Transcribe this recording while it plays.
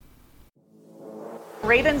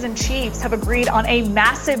Ravens and Chiefs have agreed on a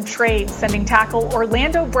massive trade, sending tackle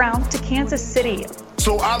Orlando Brown to Kansas City.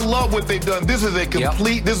 So I love what they've done. This is a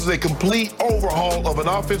complete overhaul of an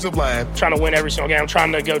offensive line. Trying to win every single game. I'm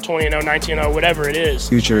trying to go 20-0, 19-0, whatever it is.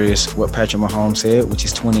 Future is what Patrick Mahomes said, which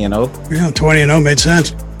is 20-0. Yeah, 20-0 made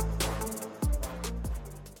sense.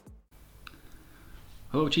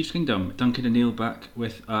 Hello, Chiefs Kingdom. Duncan and Neil back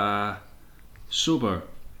with a sober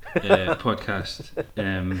podcast.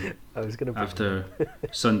 I was going to after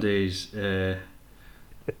Sunday's events.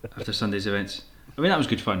 I mean, that was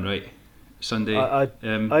good fun, right? Sunday.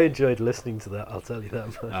 I enjoyed listening to that. I'll tell you that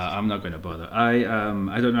much. I'm not going to bother.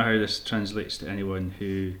 I don't know how this translates to anyone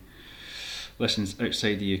who listens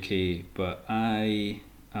outside the UK, but I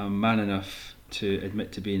am man enough to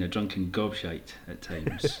admit to being a drunken gobshite at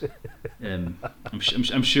times.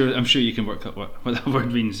 I'm sure you can work out what that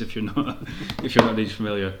word means if you're not really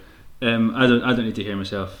familiar. I don't need to hear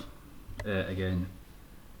myself again.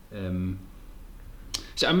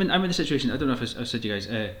 So I'm in a situation. I don't know if I said to you guys.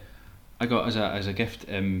 I got as a gift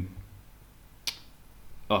a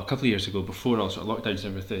couple of years ago, before all sort of lockdowns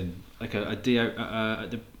and everything, like a day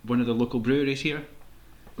out at one of the local breweries here.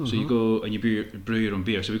 Mm-hmm. So you go and you brew your own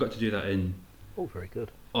beer. So we got to do that in very good.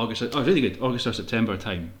 Really good. August or September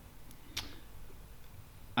time.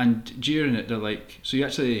 And during it, they're like, so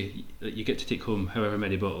you get to take home however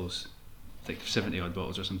many bottles, like 70 odd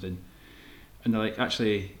bottles or something. And they're like,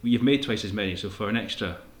 actually, you've made twice as many, so for an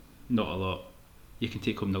extra, not a lot, you can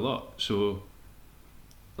take home the lot. So,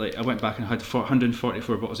 like, I went back and had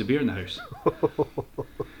 144 bottles of beer in the house.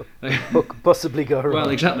 What could possibly go wrong? Well,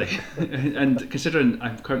 exactly. And considering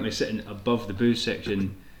I'm currently sitting above the booze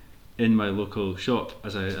section in my local shop,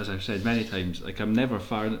 as I've said many times, like, I'm never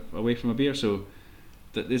far away from a beer. So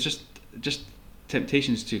there's just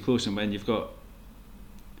temptations too close, and when you've got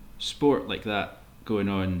sport like that going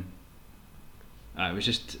on, I was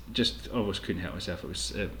just almost couldn't help myself.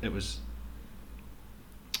 It was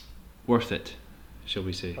worth it, shall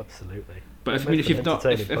we say? Absolutely. But if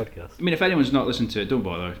anyone's not listened to it, don't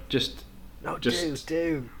bother. Do.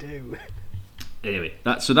 Anyway,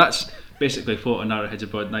 that's basically what an Arrowheads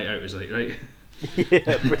Abroad night out was like, right?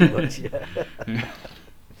 Yeah, pretty much. Yeah.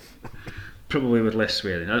 Probably with less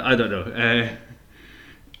swearing. I don't know.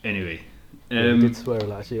 Anyway. We did swear a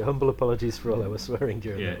lot, actually. Humble apologies for all our swearing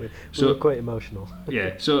during that. We were quite emotional.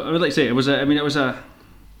 Yeah, so I would like to say it was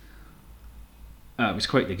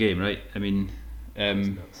quite the game, right? I mean,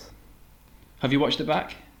 have you watched it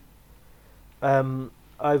back?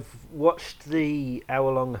 I've watched the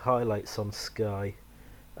hour-long highlights on Sky,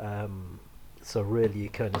 so really you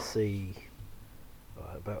kind of see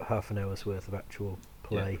about half an hour's worth of actual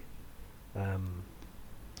play.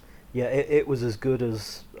 Yeah. It was as good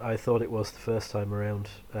as I thought it was the first time around.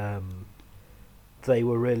 They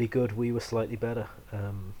were really good, we were slightly better.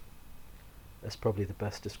 That's probably the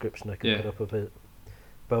best description I could put up of it.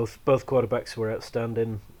 Both quarterbacks were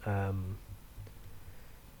outstanding.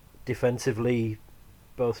 Defensively,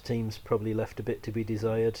 both teams probably left a bit to be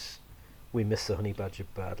desired. We missed the Honey Badger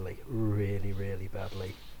badly, really, really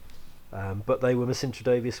badly. But they were missing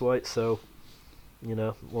Tre'Davious White, so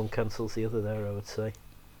one cancels the other there, I would say.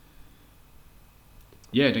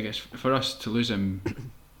 Yeah, I guess for us to lose him, I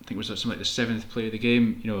think it was something like the 7th play of the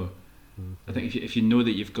game. I think if you know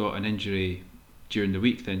that you've got an injury during the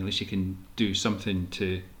week, then at least you can do something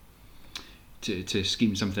to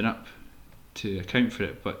scheme something up to account for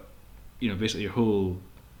it. But basically your whole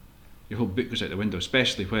book goes out the window,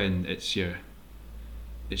 especially when it's your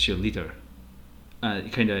leader,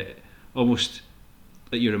 kind of almost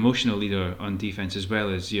like your emotional leader on defense as well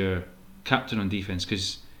as your captain on defense,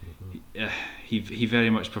 because he very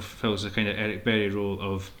much fulfills the kind of Eric Berry role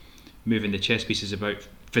of moving the chess pieces about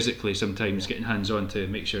physically, sometimes getting hands on to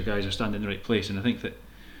make sure guys are standing in the right place. And I think that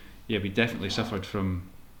we definitely suffered from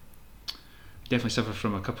a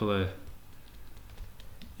couple of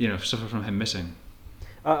suffered from him missing.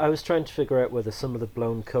 I was trying to figure out whether some of the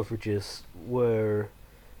blown coverages were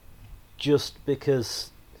just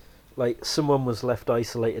because someone was left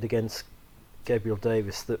isolated against Gabriel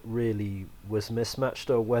Davis that really was mismatched,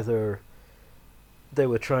 or whether they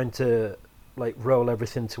were trying to roll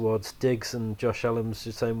everything towards Diggs, and Josh Allen's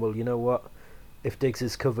just saying, well, you know what, if Diggs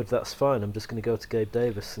is covered, that's fine, I'm just going to go to Gabe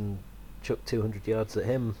Davis and chuck 200 yards at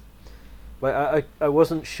him. I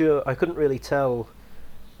wasn't sure, I couldn't really tell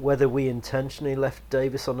whether we intentionally left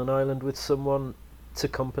Davis on an island with someone to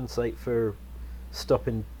compensate for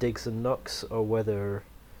stopping Diggs and Knox, or whether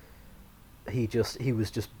he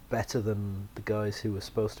was just better than the guys who were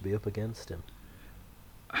supposed to be up against him.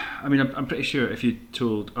 I mean, I'm pretty sure if you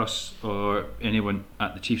told us or anyone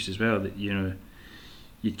at the Chiefs as well that you'd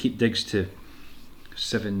keep Diggs to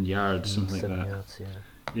 7 yards, something like 7 that. yards, yeah.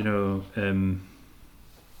 You know, I'm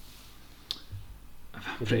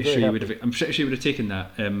You'd pretty be sure very you would have. I'm pretty sure you would have taken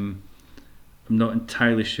that. I'm not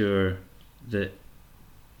entirely sure that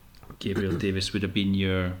Gabriel Davis would have been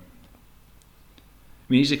your. I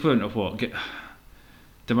mean, he's the equivalent of what?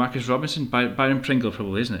 Demarcus Robinson, Byron Pringle,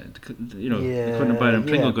 probably, isn't it? You know, the equivalent of Byron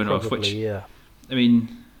Pringle going probably, off. Which, yeah. I mean,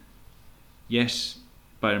 yes,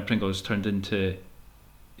 Byron Pringle has turned into,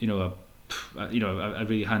 a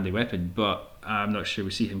really handy weapon, but I'm not sure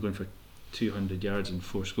we see him going for 200 yards and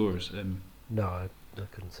 4 scores. No, I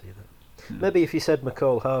couldn't see that. Yeah. Maybe if you said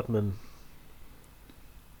McCall Hardman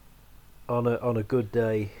on a good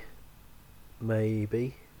day,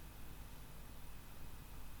 maybe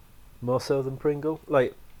more so than Pringle.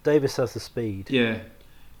 Like, Davis has the speed. Yeah,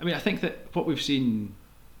 I mean, I think that what we've seen,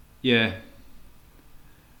 I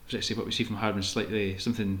was going to say what we see from Hardman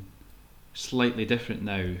something slightly different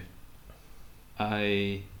now.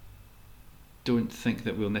 I don't think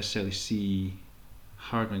that we'll necessarily see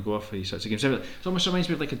Hardman go off for these sorts of games. It almost reminds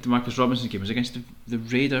me of like a Demarcus Robinson game. It was against the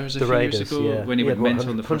Raiders a few years ago, yeah. when he went mental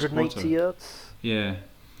in the first 180 quarter. yards. Yeah,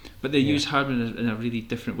 but they use Hardman in a really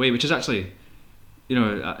different way, which is actually,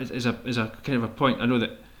 is a kind of a point. I know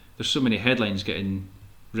that there's so many headlines getting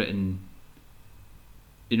written,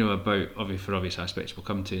 about for obvious aspects we'll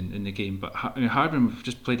come to in the game. But Hardman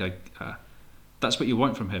just played that's what you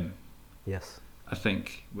want from him. Yes. I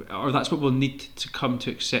think, or that's what we'll need to come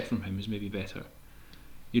to accept from him, is maybe better.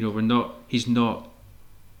 He's not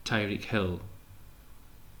Tyreek Hill.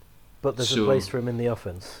 But there's a place for him in the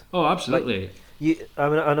offense. Oh, absolutely.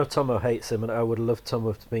 I know Tomo hates him, and I would love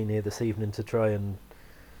Tomo to be here this evening to try and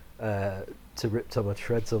to rip Tomo to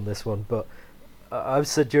shreds on this one. But I've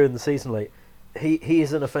said during the season, like, he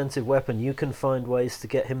is an offensive weapon. You can find ways to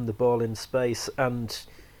get him the ball in space, and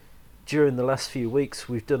during the last few weeks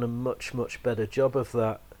we've done a much, much better job of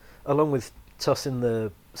that, along with tossing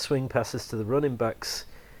the swing passes to the running backs,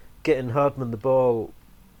 getting Hardman the ball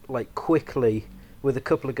like quickly with a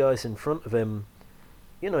couple of guys in front of him.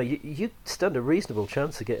 You stand a reasonable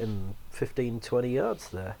chance of getting 15-20 yards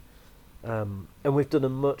there, and we've done a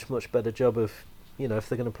much, much better job of, if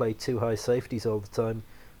they're going to play 2 high safeties all the time,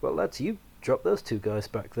 well, lads, you drop those 2 guys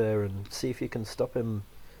back there and see if you can stop him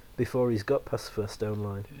before he's got past the first down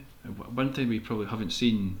line. One thing we probably haven't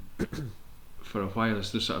seen for a while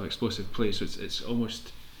is those sort of explosive plays, so it's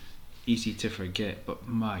almost easy to forget, but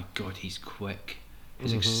my God, he's quick.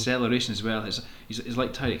 His acceleration as well, he's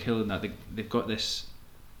like Tyreek Hill in that they've got this,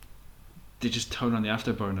 they just turn on the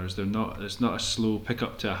afterburners. It's not a slow pick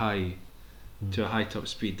up to a high top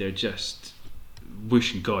speed. They're just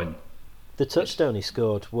whoosh and gone. The touchdown he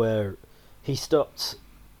scored, where he stopped,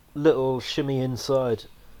 little shimmy inside,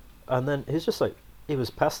 and then he was just like, he was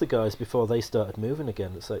past the guys before they started moving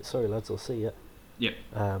again. It's like, sorry lads, I'll see you. Yep.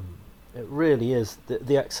 It really is.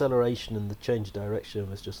 The acceleration and the change of direction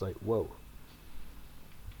was just like, whoa.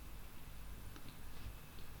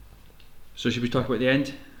 So should we talk about the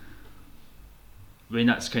end? I mean,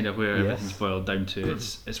 that's kind of where Yes. everything's boiled down to.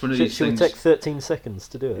 It's one of these Should we things. take 13 seconds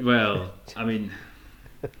to do it? Well, I mean,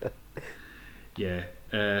 yeah.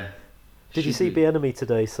 Did you see Bienemy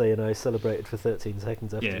today saying I celebrated for 13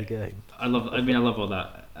 seconds after Yeah. the game? I love all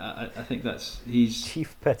that. I think he's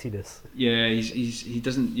Chief pettiness. yeah. He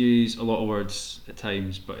doesn't use a lot of words at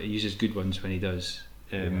times, but he uses good ones when he does.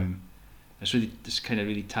 It's really just kind of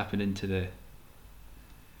really tapping into the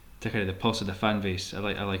kind of the pulse of the fan base. I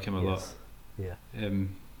like him a lot. Yeah.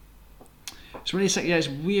 It's really sick. Yeah, it's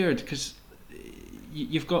weird because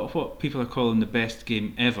you've got what people are calling the best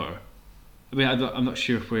game ever. I mean, I'm not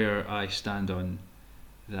sure where I stand on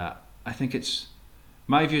that. I think it's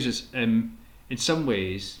my views is in some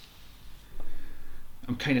ways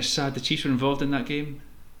I'm kind of sad the Chiefs were involved in that game,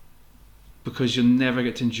 because you'll never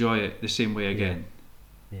get to enjoy it the same way again.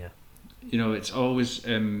 Yeah. It's always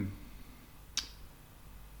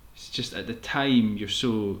it's just at the time you're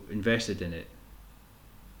so invested in it,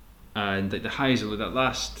 and like the highs of that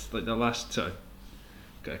last sort of,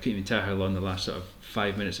 I can't even tell how long the last sort of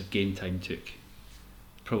 5 minutes of game time took.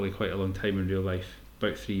 Probably quite a long time in real life.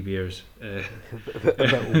 About 3 beers.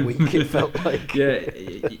 About a week it felt like. Yeah,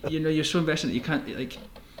 you're so invested in it, you can't, like,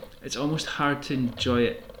 it's almost hard to enjoy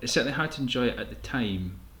it. It's certainly hard to enjoy it at the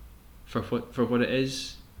time for what it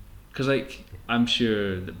is, because like I'm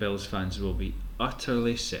sure that Bills fans will be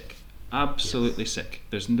utterly sick, absolutely sick.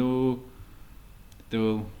 There's no,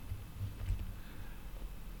 they'll.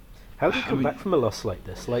 How do you come back from a loss like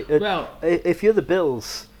this? Like, Well, if you're the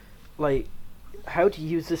Bills, like, how do you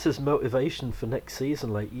use this as motivation for next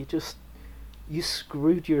season? Like, you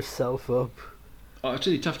screwed yourself up. oh, it's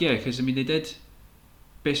really tough, yeah, because I mean they did.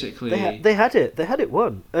 basically They had it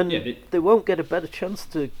won, and Yeah, they won't get a better chance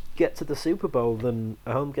to get to the Super Bowl than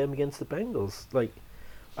a home game against the Bengals. Like,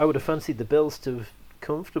 I would have fancied the Bills to have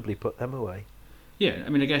comfortably put them away. Yeah, I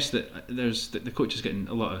mean, I guess that the coach is getting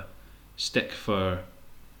a lot of stick for,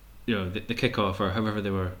 the kickoff or however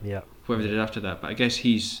whatever they did after that. But I guess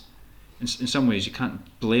he's, in some ways, you can't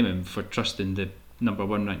blame him for trusting the number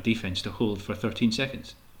 1 ranked defense to hold for 13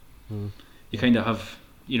 seconds. You kind of have,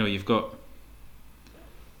 you've got.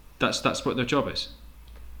 That's what their job is.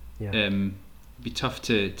 Yeah. It'd be tough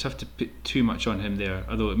to put too much on him there.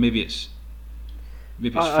 Although maybe it's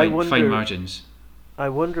fine margins. I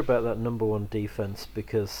wonder about that number 1 defense,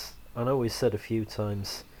 because I know we've said a few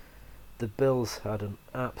times the Bills had an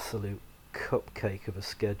absolute cupcake of a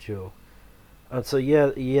schedule, and so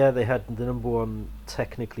they had the number 1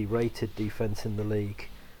 technically rated defense in the league,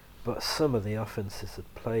 but some of the offenses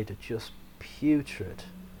that played are just putrid,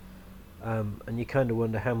 and you kind of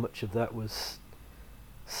wonder how much of that was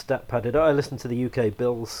stat padded. I listened to the UK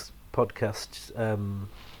Bills podcast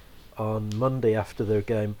on Monday after their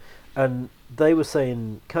game, and they were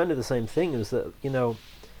saying kind of the same thing, as that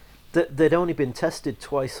they'd only been tested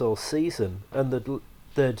twice all season, and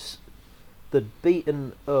they'd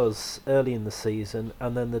beaten us early in the season,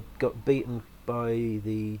 and then they'd got beaten by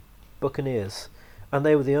the Buccaneers, and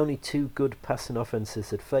they were the only 2 good passing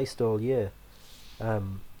offenses they'd faced all year,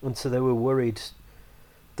 and so they were worried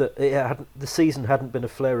that the season hadn't been a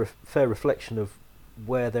fair reflection of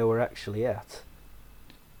where they were actually at.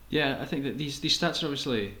 Yeah, I think that these stats are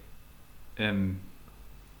obviously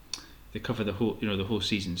they cover the whole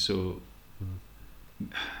season. So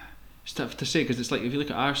it's tough to say, because it's like, if you look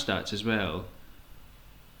at our stats as well,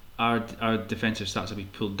 our defensive stats will be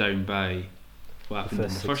pulled down by what happened in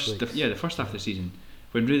the first half of the season.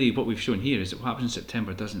 When really what we've shown here is that what happens in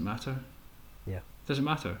September doesn't matter. Yeah, doesn't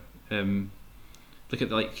matter. Look at,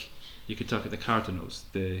 like, you could talk at the Cardinals,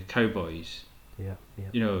 the Cowboys. Yeah.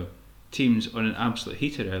 Teams on an absolute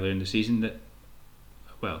heater earlier in the season that,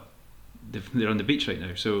 well, they're on the beach right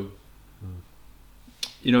now. So,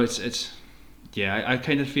 I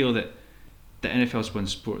kind of feel that the NFL's one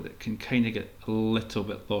sport that can kind of get a little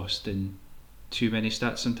bit lost in too many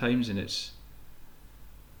stats sometimes, and it's.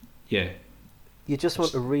 You just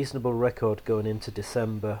want a reasonable record going into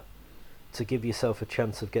December to give yourself a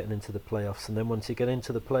chance of getting into the playoffs, and then once you get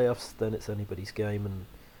into the playoffs, then it's anybody's game, and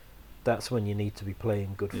that's when you need to be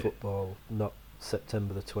playing good football, not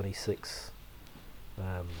September the 26th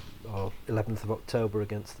or 11th of October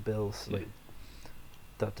against the Bills. Like,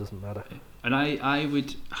 that doesn't matter. And I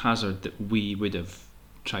would hazard that we would have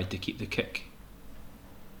tried to keep the kick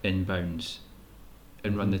in bounds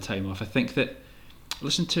and run the time off. I think that,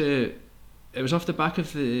 it was off the back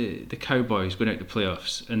of the Cowboys going out to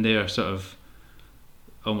playoffs, and their sort of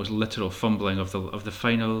almost literal fumbling of the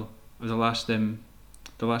final of the last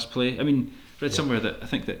play. I mean, I read somewhere that I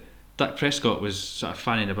think that Dak Prescott was sort of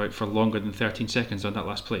fanning about for longer than 13 seconds on that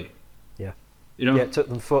last play. Yeah. Yeah, it took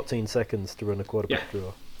them 14 seconds to run a quarterback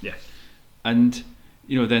draw. Yeah. And,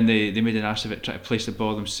 then they made an arse of it, try to place the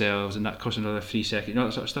ball themselves, and that cost another 3 seconds,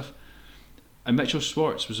 that sort of stuff. And Mitchell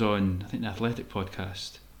Schwartz was on, I think, the Athletic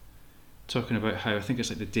podcast, talking about how, I think it's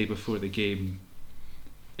like the day before the game,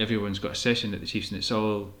 everyone's got a session at the Chiefs, and it's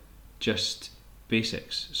all just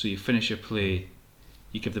basics. So you finish your play,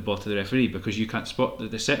 you give the ball to the referee, because you can't spot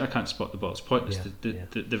the centre can't spot the ball. It's pointless.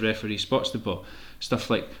 The referee spots the ball. Stuff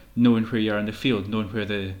like knowing where you are in the field, knowing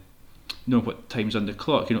what time's on the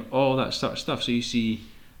clock. All that sort of stuff. So you see,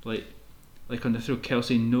 like on the throw,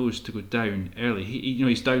 Kelsey knows to go down early.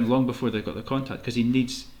 He's down long before they've got the contact, because he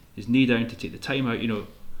needs his knee down to take the time out.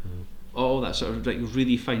 All that sort of like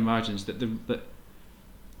really fine margins that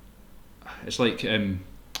it's like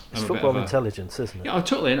it's football intelligence, isn't it? Yeah,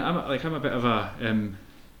 totally. And I'm a bit of a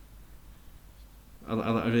I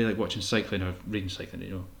really like watching cycling or reading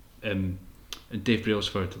cycling, and Dave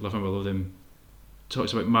Brailsford, love him or loathe him,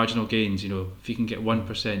 talks about marginal gains. If you can get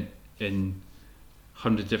 1% in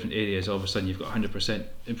 100 different areas, all of a sudden you've got 100%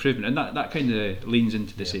 improvement, and that kind of leans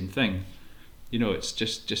into the same thing. It's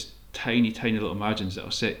just tiny little margins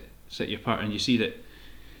that'll set you apart, and you see that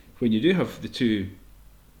when you do have the 2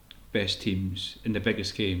 best teams in the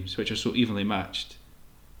biggest games, which are so evenly matched,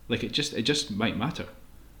 like it just might matter.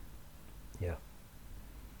 Yeah.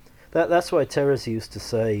 That's why Terrace used to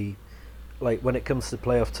say, like, when it comes to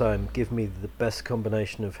playoff time, give me the best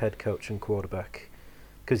combination of head coach and quarterback,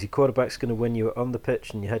 because your quarterback's going to win you on the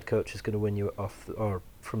pitch, and your head coach is going to win you off or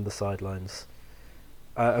from the sidelines.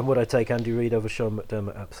 And would I take Andy Reid over Sean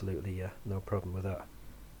McDermott? Absolutely, yeah, no problem with that.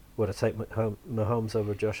 Would I take Mahomes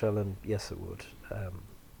over Josh Allen? Yes, it would.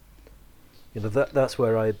 That's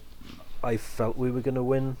where I felt we were going to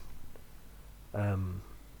win. And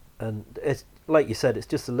it's like you said, it's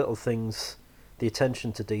just the little things, the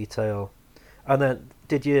attention to detail. And then,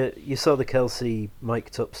 you saw the Kelsey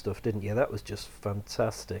mic'd up stuff, didn't you? That was just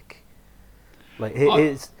fantastic. Like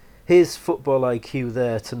his football IQ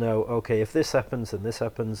there to know, okay, if this happens and this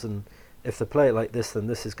happens, and if they play it like this, then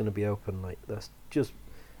this is going to be open. Like it's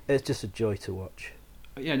just a joy to watch.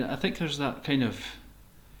 Yeah, and I think there's that kind of.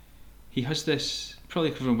 He has this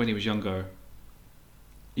probably from when he was younger.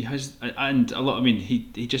 He has, and a lot. I mean,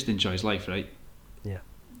 he just enjoys life, right? Yeah.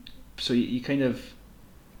 So you kind of,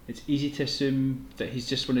 it's easy to assume that he's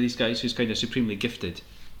just one of these guys who's kind of supremely gifted,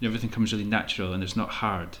 and everything comes really natural and it's not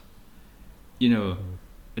hard, you know.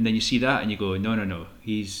 And then you see that and you go, no.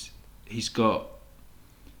 He's got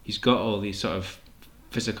all these sort of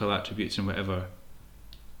physical attributes and whatever,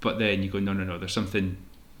 but then you go, no. There's something.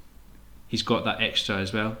 He's got that extra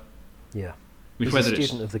as well. Yeah. I mean, he's a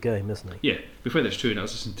student of the game, isn't he? Yeah, whether it's true, and I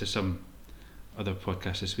was listening to some other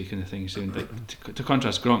podcast this week and the thing saying like, to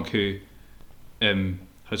contrast Gronk, who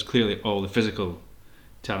has clearly all the physical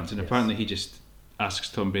talents, and apparently he just asks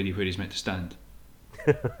Tom Brady where he's meant to stand.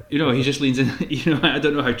 You know, he just leans in. You know, I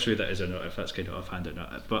don't know how true that is or not, if that's kind of offhand or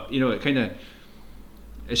not. But you know, it kind of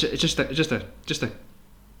it's just a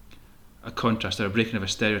contrast or a breaking of a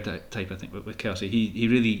stereotype. I think with Kelsey, he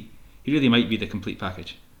really might be the complete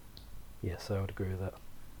package. Yes, I would agree with that.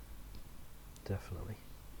 Definitely.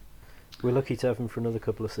 We're lucky to have him for another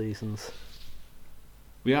couple of seasons.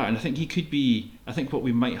 We are, and I think he could be. I think what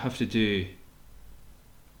we might have to do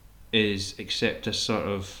is accept a sort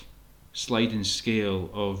of sliding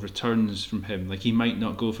scale of returns from him. Like, he might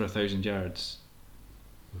not go for 1,000 yards,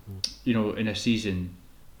 you know, in a season,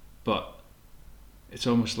 but it's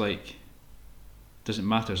almost like doesn't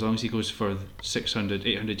matter as long as he goes for 600,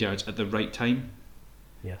 800 yards at the right time.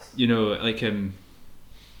 Yes. You know, like in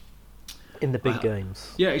the big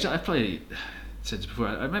games. Yeah, exactly. I've probably said this before.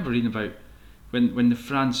 I remember reading about when the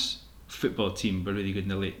France football team were really good in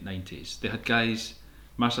the late 90s. They had guys.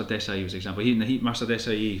 Marcel Desailly was an example. Marcel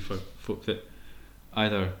Desailly, for folk that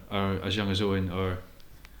either are as young as Owen or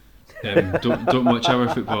don't watch our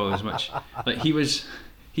football as much. Like he was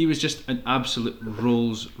just an absolute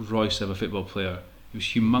Rolls Royce of a football player. He was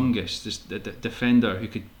humongous. This the defender who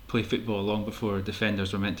could play football long before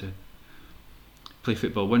defenders were meant to play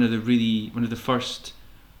football. One of the first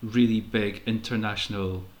really big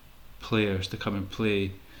international players to come and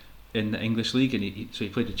play in the English league, and he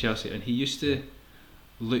played with Chelsea, and he used to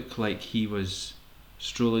look like he was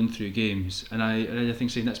strolling through games, and I read a thing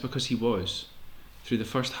saying that's because he was through the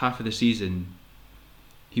first half of the season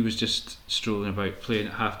he was just strolling about, playing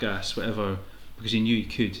at half gas, whatever, because he knew he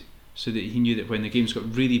could, so that he knew that when the games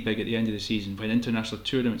got really big at the end of the season, when international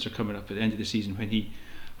tournaments are coming up at the end of the season, when he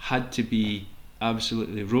had to be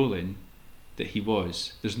absolutely rolling, that he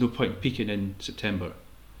was. There's no point in peaking in September.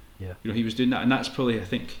 Yeah. You know, he was doing that, and that's probably, I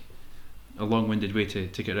think, a long-winded way to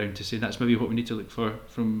get around to saying that's maybe what we need to look for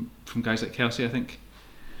from guys like Kelsey. I think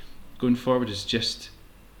going forward is just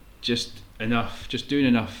enough, just doing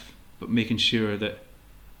enough, but making sure that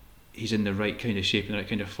he's in the right kind of shape and the right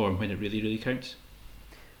kind of form when it really, really counts.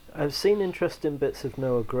 I've seen interesting bits of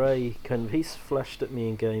Noah Gray. Kind of, he's flashed at me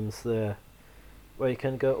in games there, where you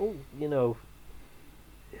can go, oh, you know,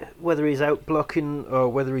 whether he's out blocking or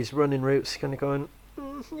whether he's running routes, kind of going,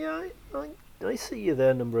 yeah, I see you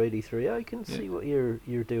there, number 83. I can see what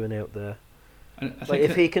you're doing out there. And I like think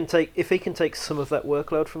if he can take some of that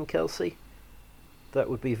workload from Kelsey, that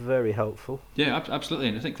would be very helpful. Yeah, absolutely.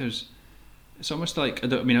 And I think it's almost like, I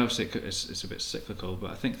mean, obviously it's a bit cyclical,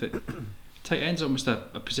 but I think that tight end's almost a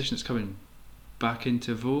position that's coming back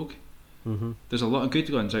into vogue. Mm-hmm. There's a lot of good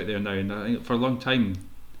ones out there now, and I think for a long time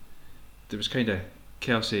there was kind of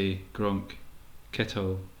Kelsey, Gronk,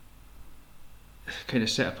 Kittle, kind of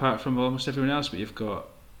set apart from almost everyone else. But you've got,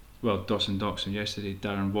 well, Dawson Doxson yesterday.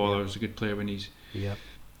 Darren Waller was a good player when he's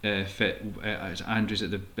fit. Andrews at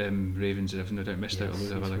the Ravens, and I've no doubt missed out a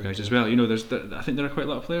load of other guys as well. You know, I think there are quite a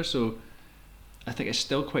lot of players, so I think it's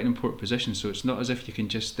still quite an important position. So it's not as if you can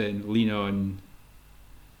just then lean on,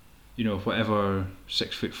 you know, whatever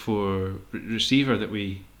 6'4" receiver that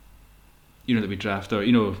we draft, or,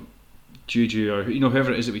 you know, Juju, or, you know,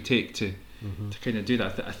 whoever it is that we take to kind of do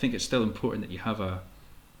that. I think it's still important that you have a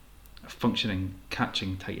functioning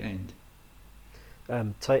catching tight end.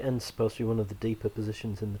 Tight end's supposed to be one of the deeper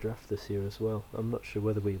positions in the draft this year as well. I'm not sure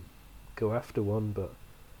whether we go after one, but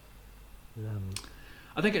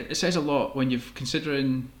I think it says a lot when you've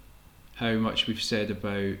considering how much we've said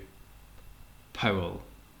about Hardman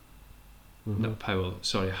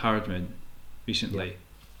recently.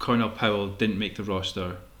 Cornell Powell didn't make the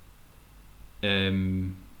roster.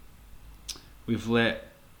 we've let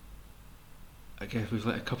a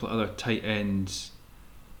couple of other tight ends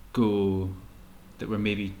go that were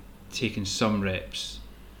maybe taking some reps.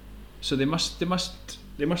 So they must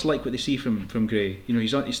like what they see from Gray. You know,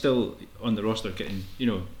 he's still on the roster, getting, you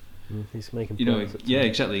know, he's making plays. Yeah,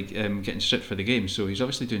 exactly. Getting stripped for the game, so he's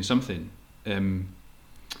obviously doing something. The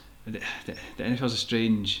NFL's a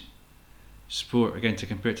strange sport again to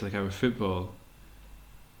compare it to like our football.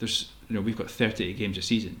 There's, you know, we've got 38 games a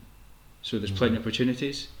season, so there's plenty of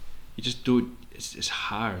opportunities. You just don't. It's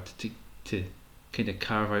hard to kind of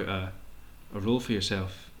carve out a role for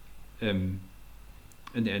yourself in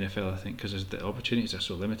the NFL, I think, because the opportunities are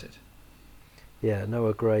so limited. Yeah,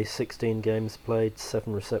 Noah Gray, 16 games played,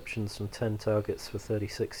 7 receptions and 10 targets for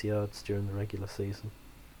 36 yards during the regular season.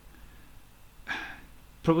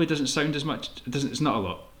 Probably doesn't sound as much. It's not a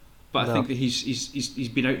lot, but No. I think that he's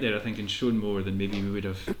been out there, I think, and shown more than maybe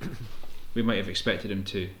we might have expected him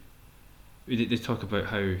to. They talk about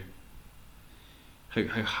how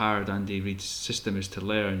hard Andy Reid's system is to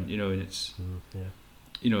learn, you know, and it's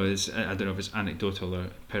you know, it's, I don't know if it's anecdotal or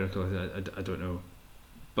empirical, I don't know,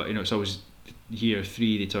 but you know, it's always year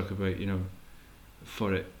 3 they talk about, you know,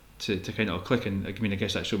 for it to kind of all click. And I mean, I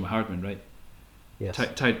guess that's Shoma Hardman, right? Yes.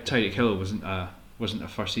 Tyreek Hill wasn't a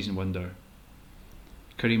first season wonder.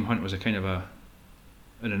 Kareem Hunt was a kind of an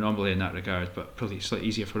anomaly in that regard, but probably slightly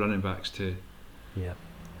easier for running backs to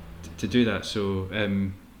do that. So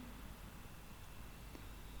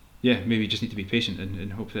maybe you just need to be patient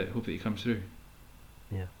and hope that he comes through.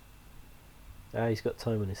 Yeah. He's got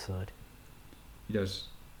time on his side. He does.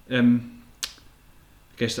 I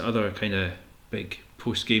guess the other kind of big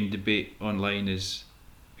post-game debate online is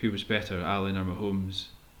who was better, Allen or Mahomes,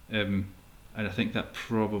 and I think that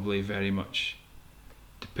probably very much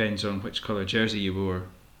depends on which colour jersey you wore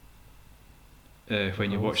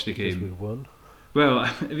when you watched the game. We won. Well,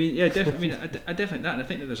 I mean, yeah, I definitely think that, and I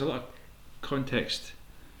think that there's a lot of context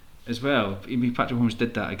as well. I mean, Patrick Mahomes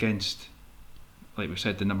did that against, like we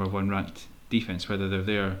said, the number 1 ranked defence, whether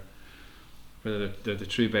they're the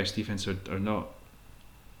true best defence or not.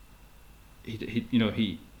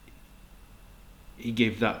 He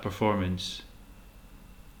gave that performance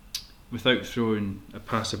without throwing a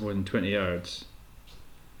pass of more than 20 yards.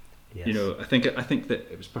 Yes. You know, I think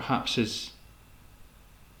that it was perhaps his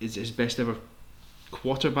best ever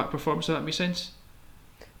quarterback performance, if that makes sense.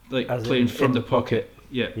 Like As playing in from the the pocket.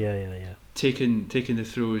 Yeah. Yeah. Taking the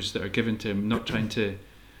throws that are given to him, not trying to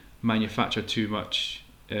manufacture too much,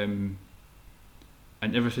 and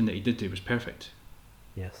everything that he did do was perfect.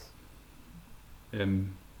 Yes.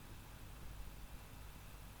 And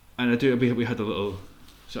we had a little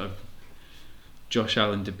sort of Josh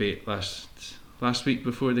Allen debate last week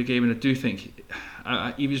before the game, and I do think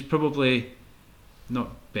he was probably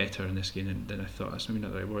not better in this game than I thought. That's maybe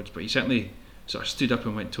not the right words, but he certainly sort of stood up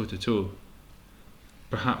and went toe to toe,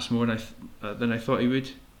 perhaps more than I thought he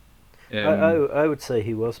would. I would say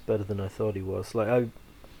he was better than I thought he was. Like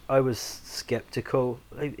I was skeptical.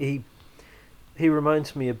 He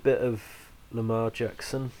reminds me a bit of Lamar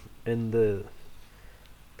Jackson in the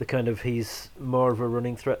kind of, he's more of a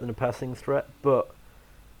running threat than a passing threat, but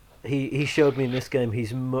he showed me in this game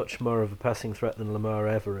he's much more of a passing threat than Lamar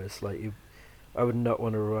ever is. Like I would not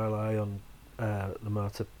want to rely on Lamar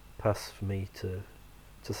to pass for me to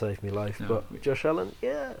save me life. No, but Josh Allen,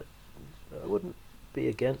 I wouldn't be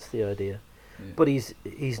against the idea. Yeah. But he's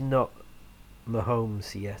not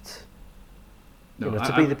Mahomes yet. No,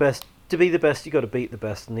 to be the best, you got to beat the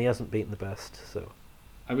best, and he hasn't beaten the best. So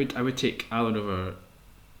I would take Allen over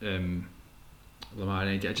Lamar.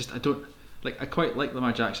 I don't like. I quite like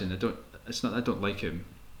Lamar Jackson. It's not that I don't like him,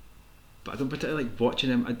 but I don't particularly like watching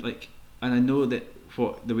him. And I know that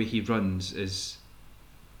the way he runs is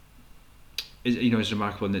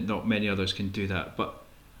remarkable, and that not many others can do that. But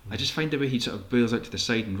I just find the way he sort of bails out to the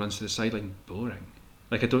side and runs to the sideline boring.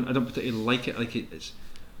 Like I don't particularly like it. Like it's.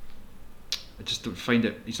 I just don't find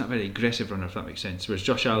it. He's not a very aggressive runner, if that makes sense. Whereas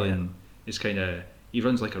Josh Allen is kind of, he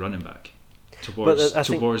runs like a running back towards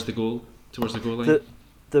the goal line.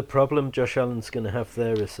 The problem Josh Allen's going to have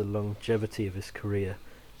there is the longevity of his career,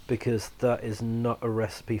 because that is not a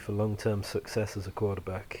recipe for long-term success as a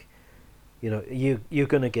quarterback. You know, you're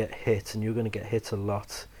going to get hit, and you're going to get hit a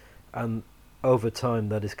lot, and over time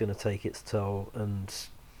that is going to take its toll. And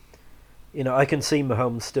you know, I can see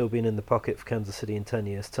Mahomes still being in the pocket for Kansas City in 10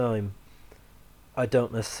 years' time. I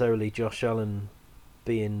don't necessarily Josh Allen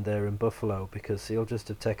being there in Buffalo, because he'll just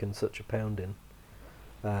have taken such a pounding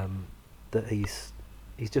that he's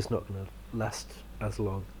just not going to last as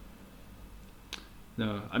long.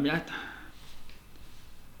 No, I mean,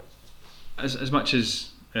 as much as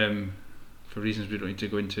for reasons we don't need to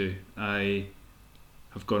go into, I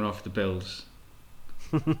have gone off the Bills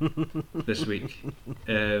this week.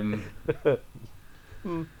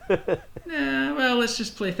 Well, let's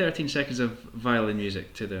just play 13 seconds of violin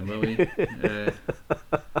music to them, will we?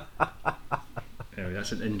 Anyway,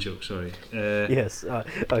 that's an in-joke. Sorry. Yes, I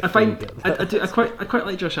quite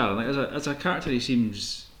like Josh Allen. Like as a character, he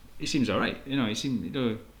seems all right. He seems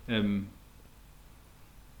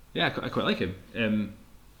I quite like him.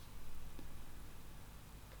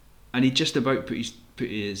 And he just about put his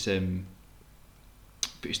team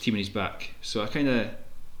on his back. So I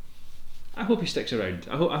hope he sticks around.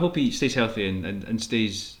 I hope he stays healthy and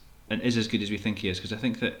stays and is as good as we think he is, because I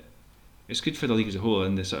think that it's good for the league as a whole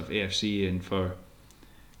and the sort of AFC and for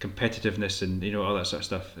competitiveness and all that sort of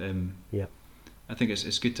stuff. Yeah, I think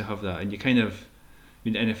it's good to have that, and the NFL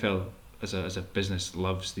as a business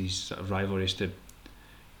loves these sort of rivalries to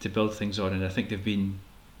build things on, and I think they've been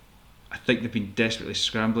desperately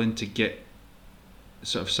scrambling to get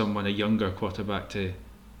sort of a younger quarterback to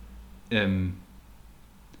pair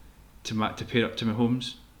up to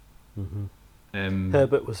Mahomes. Mm-hmm.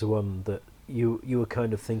 Herbert was the one that you were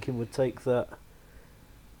kind of thinking would take that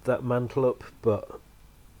mantle up, but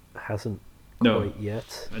hasn't quite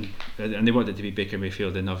yet. And they want it to be Baker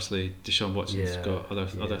Mayfield, and obviously Deshaun Watson's got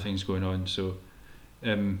other things going on. So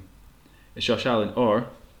it's Josh Allen, or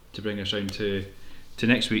to bring us round to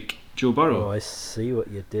next week, Joe Burrow. Oh, I see what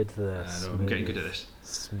you did there. I'm getting good at this.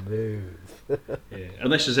 Smooth. Yeah.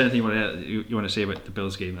 Unless there's anything you want to say about the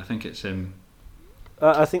Bills game, I think it's.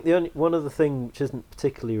 I think one other thing which isn't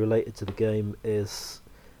particularly related to the game is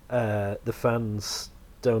the fans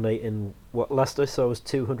donating what last I saw was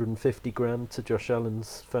 $250,000 to Josh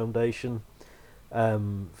Allen's foundation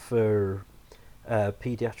for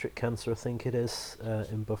pediatric cancer, I think it is,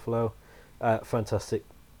 in Buffalo. Fantastic,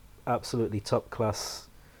 absolutely top class.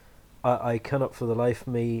 I cannot for the life of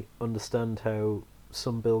me understand how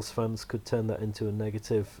some Bills fans could turn that into a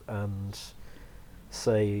negative and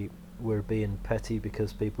say we're being petty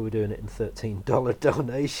because people were doing it in $13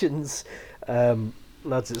 donations.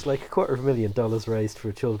 Lads, it's like $250,000 raised for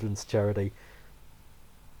a children's charity.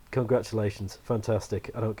 Congratulations, fantastic.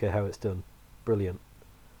 I don't care how it's done. Brilliant.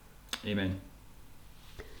 Amen.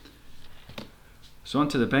 So on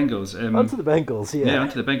to the Bengals. On to the Bengals, yeah. Yeah, on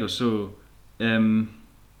to the Bengals. So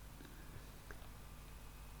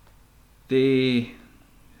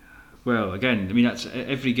that's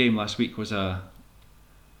every game last week was a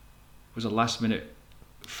last minute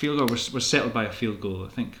field goal. Was settled by a field goal. I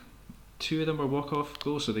think 2 of them were walk-off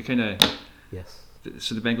goals, so they kind of... Yes.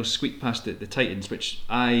 So the Bengals squeaked past the Titans, which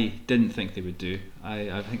I didn't think they would do.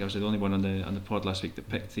 I think I was the only one on the pod last week that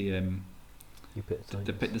picked the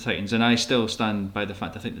Titans, and I still stand by the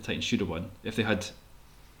fact I think the Titans should have won. If they had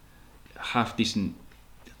half decent,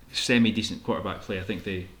 semi-decent quarterback play, I think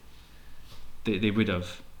they would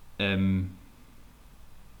have.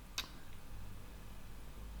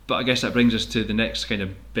 But I guess that brings us to the next kind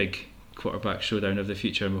of big quarterback showdown of the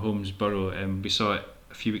future, Mahomes Burrow. We saw it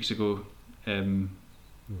a few weeks ago when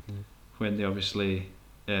they obviously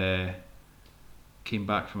came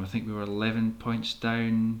back from, I think we were 11 points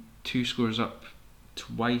down, 2 scores up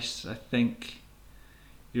twice, I think,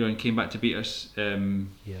 and came back to beat us.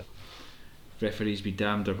 Referees be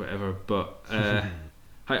damned or whatever, but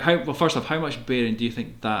well, first off, how much bearing do you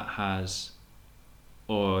think that has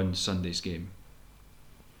on Sunday's game?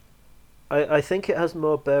 I think it has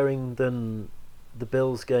more bearing than the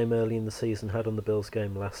Bills game early in the season had on the Bills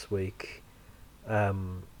game last week,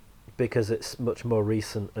 because it's much more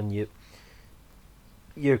recent, and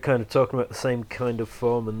you're kind of talking about the same kind of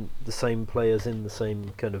form and the same players in the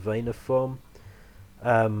same kind of vein of form.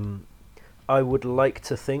 I would like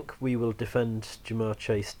to think we will defend Ja'Marr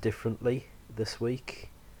Chase differently this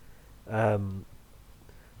week, and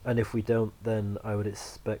if we don't, then I would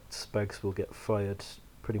expect Spags will get fired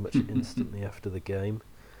pretty much instantly after the game.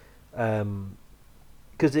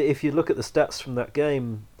 Because if you look at the stats from that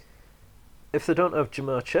game, if they don't have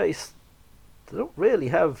Ja'Marr Chase, they don't really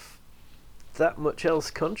have that much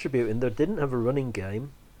else contributing. They didn't have a running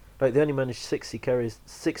game. Like, they only managed 60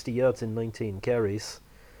 yards in 19 carries.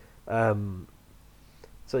 So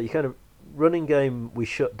you kind of running game we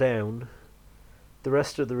shut down. The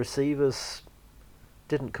rest of the receivers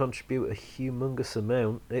didn't contribute a humongous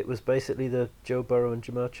amount. It was basically the Joe Burrow and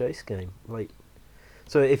Ja'Marr Chase game.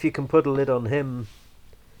 So if you can put a lid on him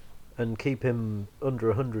and keep him under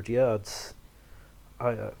 100 yards,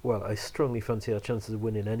 I strongly fancy our chances of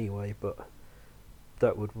winning anyway, but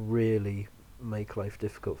that would really make life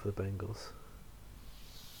difficult for the Bengals.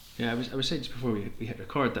 Yeah, I was saying just before we hit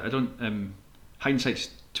record that I don't... hindsight's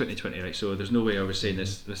 20/20, right? So there's no way I was saying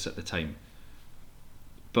this at the time.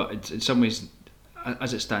 but in some ways,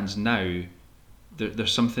 as it stands now,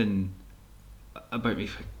 there's something about me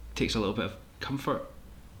that takes a little bit of comfort.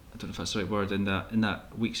 I don't know if that's the right word in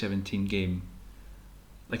that week 17 game.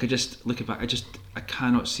 Like, I just looking back, I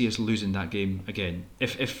cannot see us losing that game again.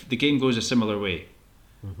 If the game goes a similar way,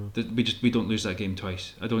 we don't lose that game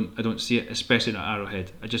twice. I don't see it, especially at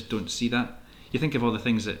Arrowhead. I just don't see that. You think of all the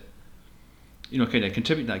things that kind of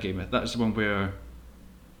contribute to that game. That's the one where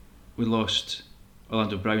we lost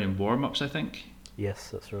Orlando Brown in warm-ups, I think. Yes,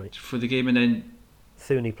 that's right. For the game, and then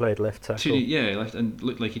Thuney played left tackle. left, and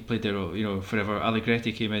looked like he'd played there, forever.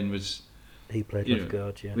 Allegretti came in, he played left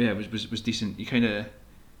guard, yeah. Yeah, was decent. You kind of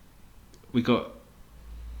we got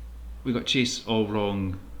Chase all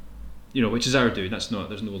wrong, which is our doing. There's no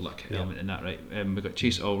luck element in that, right? We got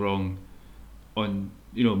Chase all wrong on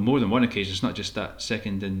more than one occasion. It's not just that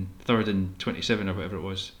second and third and 27 or whatever it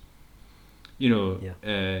was.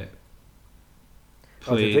 They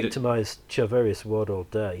victimised Chavarius Ward all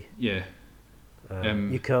day. Yeah.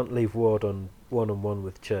 You can't leave Ward on one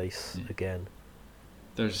with Chase again.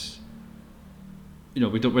 There's,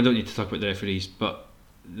 we don't need to talk about the referees, but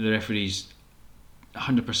the referees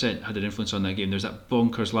 100% had an influence on that game. There's that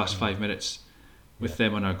bonkers last 5 minutes with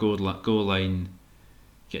them on our goal line,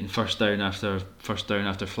 getting first down after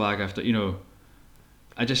flag after.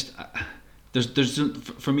 There's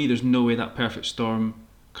for me, there's no way that perfect storm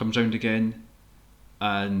comes round again,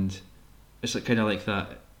 and it's kind of like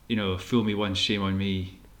that. Fool me once, shame on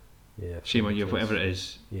me. Yeah, shame on you, whatever it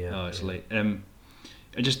is. Yeah. It's late.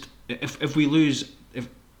 If we lose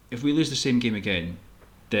the same game again,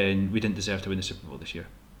 then we didn't deserve to win the Super Bowl this year.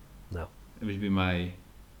 No. It would be my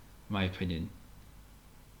opinion.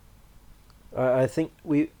 I think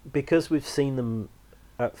because we've seen them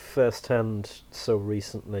at first hand so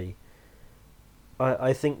recently,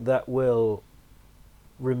 I think that will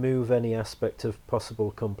remove any aspect of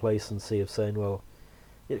possible complacency of saying, well,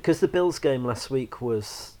 because the Bills game last week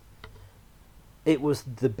was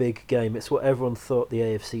the big game. It's what everyone thought the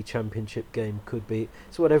AFC Championship game could be.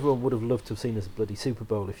 It's what everyone would have loved to have seen as a bloody Super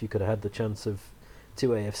Bowl if you could have had the chance of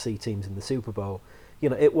two AFC teams in the Super Bowl.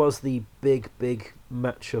 It was the big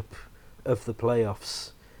matchup of the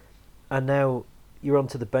playoffs. And now you're on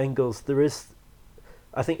to the Bengals.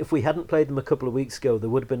 I think if we hadn't played them a couple of weeks ago, there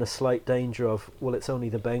would have been a slight danger of, well, it's only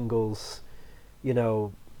the Bengals,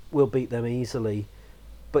 we'll beat them easily.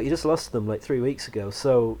 But you just lost them like 3 weeks ago,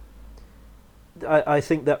 so I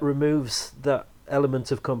think that removes that element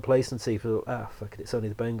of complacency for fuck it, it's only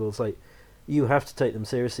the Bengals. Like, you have to take them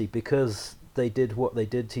seriously because they did what they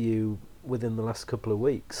did to you within the last couple of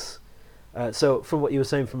weeks. So from what you were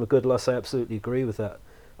saying, from a good loss, I absolutely agree with that.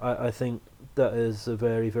 I think that is a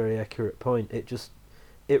very, very accurate point.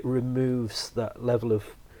 It removes that level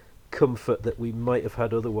of comfort that we might have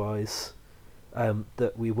had otherwise,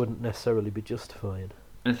 that we wouldn't necessarily be justifying.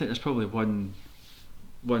 And I think there's probably one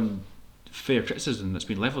fair criticism that's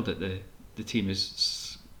been levelled at the team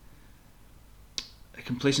is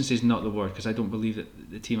complacency is not the word, because I don't believe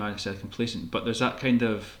that the team are necessarily complacent, but there's that kind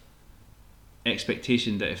of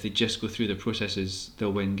expectation that if they just go through the processes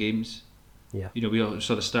they'll win games. Yeah. We all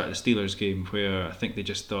saw the start of the Steelers game where I think they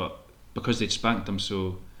just thought, because they'd spanked them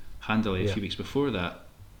so handily a few weeks before that,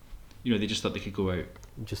 they just thought they could go out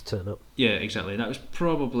and just turn up. Yeah, exactly. And that was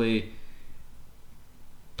probably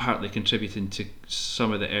partly contributing to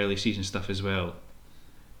some of the early season stuff as well,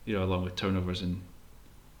 along with turnovers and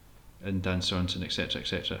Dan Sorensen, etc.,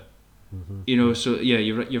 etc. Mm-hmm. So yeah,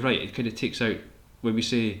 you're right. It kind of takes out when we've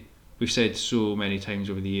said so many times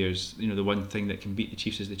over the years, the one thing that can beat the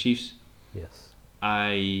Chiefs is the Chiefs. Yes.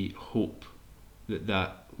 I hope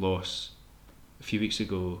that loss a few weeks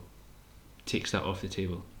ago takes that off the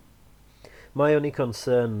table. My only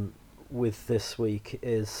concern with this week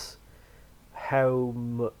is how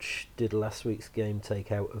much did last week's game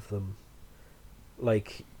take out of them?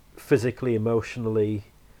 Like, physically, emotionally,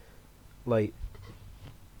 like,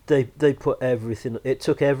 they put everything, it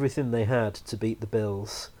took everything they had to beat the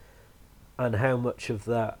Bills, and how much of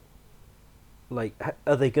that, like,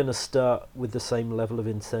 are they going to start with the same level of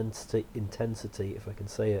intensity, if I can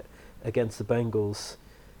say it, against the Bengals?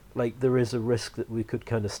 Like, there is a risk that we could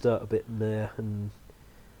kind of start a bit there, and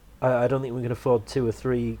I don't think we can afford 2 or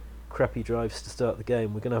 3 crappy drives to start the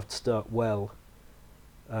game. We're going to have to start well,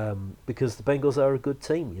 because the Bengals are a good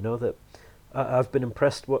team. That I've been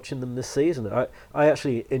impressed watching them this season. I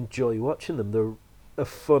actually enjoy watching them. They're a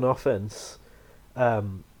fun offense.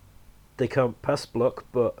 They can't pass block,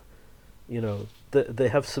 but they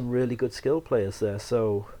have some really good skill players there.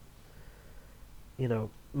 So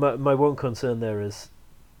my one concern there is,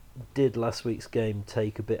 did last week's game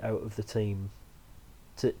take a bit out of the team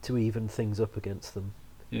to even things up against them?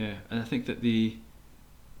 Yeah, and I think that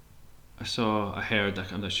I heard,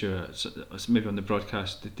 I'm not sure, it's maybe on the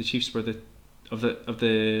broadcast, the Chiefs were of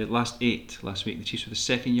the last 8 last week, the Chiefs were the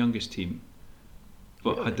second youngest team,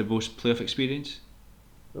 but Really? had the most playoff experience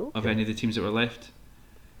of Okay. any of the teams that were left.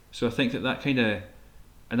 So I think that kind of,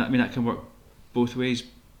 and I mean that can work both ways,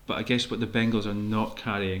 but I guess what the Bengals are not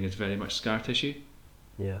carrying is very much scar tissue.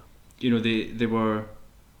 Yeah. You know, they were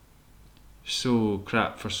so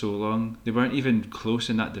crap for so long. They weren't even close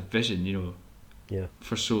in that division, you know, Yeah.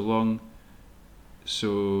 for so long.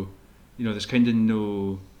 So, you know, there's kind of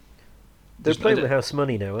no... They're there's no- playing with house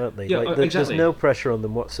money now, aren't they? Yeah, exactly. There's no pressure on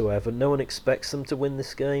them whatsoever. No one expects them to win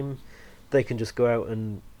this game. They can just go out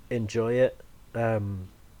and enjoy it.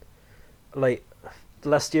 Like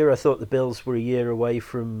last year, I thought the Bills were a year away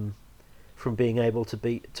from being able to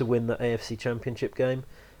win the AFC Championship game.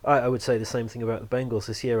 I would say the same thing about the Bengals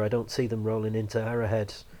this year. I don't see them rolling into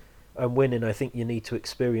Arrowhead and winning. I think you need to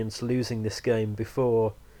experience losing this game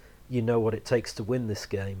before you know what it takes to win this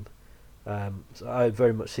game. So I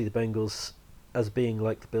very much see the Bengals as being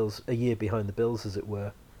like the Bills, a year behind the Bills, as it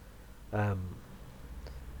were.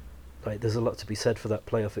 Like there's a lot to be said for that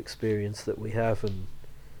playoff experience that we have, and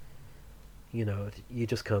you know, you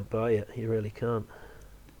just can't buy it. You really can't.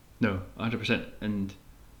 No, 100%. And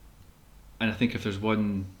I think if there's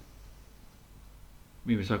one,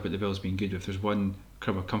 we were talking about the Bills being good, if there's one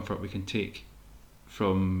crumb of comfort we can take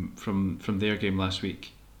from their game last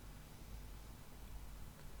week,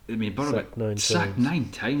 I mean, Burrow Sacked got 9 sacked times. 9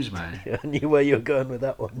 times, man. I knew where you were going with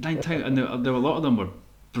that one. 9 times, and there were a lot of them were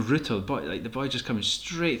brutal. But like the boy just coming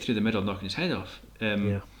straight through the middle, knocking his head off.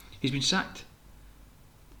 Yeah. He's been sacked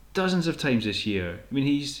dozens of times this year. I mean,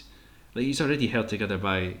 he's already held together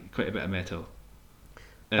by quite a bit of metal.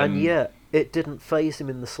 And yet, it didn't faze him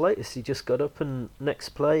in the slightest. He just got up and next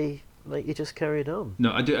play, like he just carried on.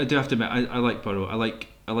 No, I do have to admit, I like Burrow. I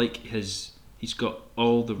like his. He's got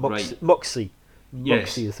all the right. Moxie. Yes,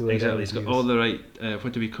 Moxie is the word. exactly. I He's would got all the right.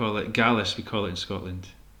 What do we call it? Gallus, we call it in Scotland.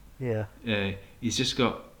 use. Yeah. He's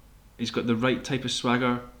got the right type of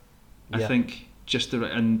swagger. I Yeah. think just the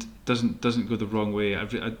right, and doesn't go the wrong way. I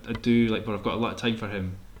do like, but I've got a lot of time for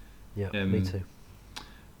him. Yeah. Me too.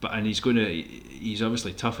 But and he's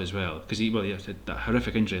obviously tough as well, because he had that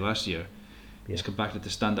horrific injury last year. Yeah. He's come back to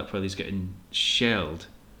stand up while he's getting shelled.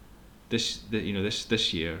 This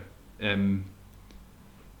year.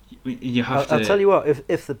 You have to. I'll tell you what.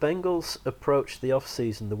 If the Bengals approach the off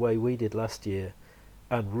season the way we did last year,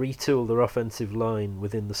 and retool their offensive line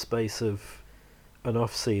within the space of an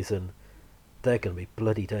off season, they're going to be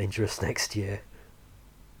bloody dangerous next year.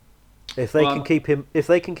 If they can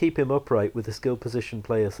keep him upright with the skill position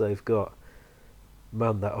players they've got,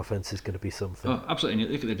 man, that offense is going to be something. Oh, absolutely. And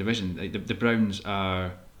you look at the division. Like the Browns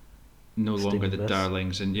are no longer the mess.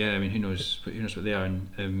 darlings, and yeah, I mean, who knows what they are.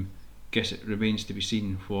 And guess it remains to be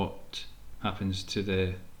seen what happens to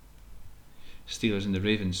the Steelers and the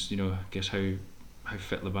Ravens. You know, I guess how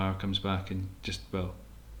fit LeVar comes back, and just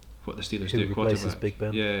what the Steelers Who do at replaces quarterback. Big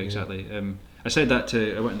Ben. Yeah, exactly. I said that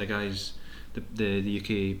to one of the guys, the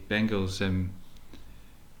UK Bengals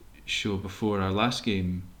show before our last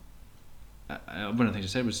game. One of the things I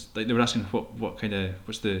said was, like, they were asking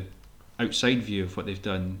what's the outside view of what they've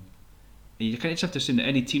done. And you kind of just have to assume that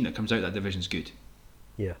any team that comes out of that division is good.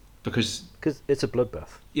 Yeah. Because it's a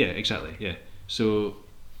bloodbath. yeah, exactly, yeah. So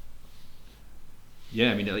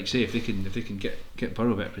yeah, I mean, like say if they can get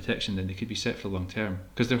Burrow a bit of protection, then they could be set for the long term.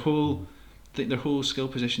 Because their whole skill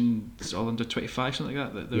position is all under 25, something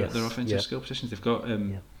like that. Their offensive skill positions they've got.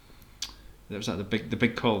 That was the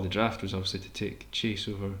big call of the draft was obviously to take Chase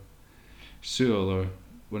over Sewell or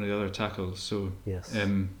one of the other tackles. So Yes. I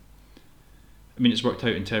mean, it's worked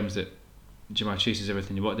out in terms that Jamar Chase is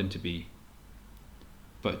everything you want him to be,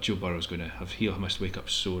 but Joe Burrow's he must wake up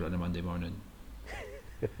sore on a Monday morning.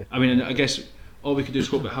 I mean, and I guess all we can do is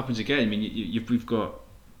hope it happens again. I mean, we've got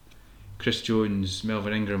Chris Jones,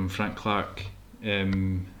 Melvin Ingram, Frank Clark.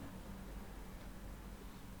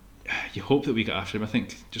 You hope that we get after him. I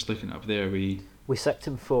think just looking up there, we sacked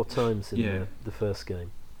him 4 times in Yeah. the first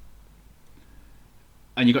game.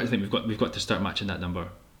 and you got to think we've got to start matching that number.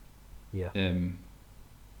 Yeah.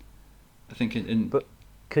 I think in But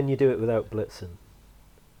can you do it without blitzing?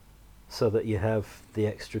 So that you have the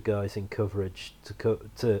extra guys in coverage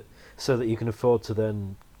so that you can afford to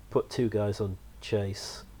then put 2 guys on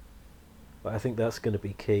Chase. But I think that's going to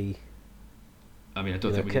be key. I mean, I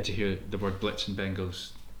don't think we need to hear the word blitz and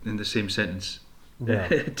Bengals in the same sentence No.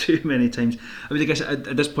 too many times. I mean, I guess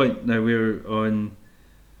at this point now we're on.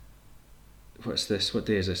 What's this? What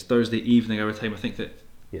day is this? Thursday evening our time. I think that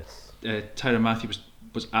Yes. Tyrann Mathieu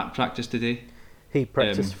was at practice today. He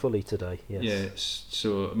practiced fully today. Yes. Yeah.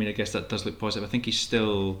 So I mean, I guess that does look positive. I think you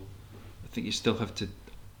still have to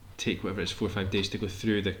take whatever it's 4 or 5 days to go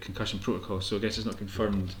through the concussion protocol. So I guess it's not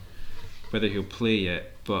confirmed whether he'll play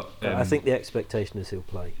yet. But I think the expectation is he'll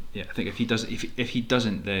play. Yeah, I think if he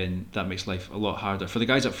doesn't, then that makes life a lot harder for the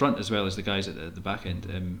guys up front as well as the guys at the back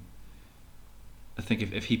end. I think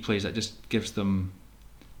if he plays, that just gives them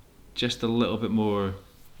just a little bit more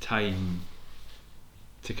time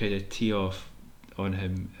to kind of tee off on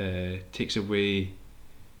him. Takes away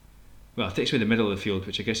the middle of the field,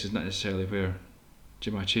 which I guess is not necessarily where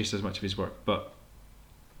Jamar Chase does much of his work. But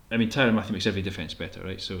I mean, Tyrann Mathieu makes every defence better,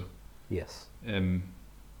 right? So yes.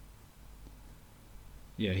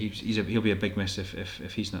 Yeah, he'll be a big miss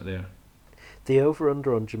if he's not there. The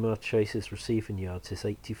over-under on Jamar Chase's receiving yards is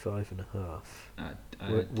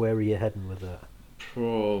 85.5. Where are you heading with that?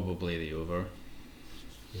 Probably the over.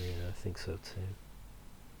 Yeah, I think so too.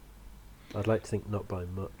 I'd like to think not by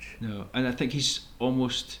much. No, and I think he's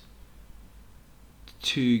almost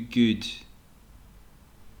too good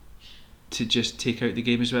to just take out the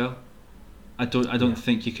game as well. I don't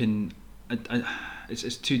think you can.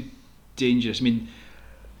 It's too dangerous. I mean,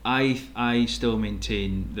 I still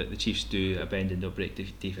maintain that the Chiefs do a bend and don't break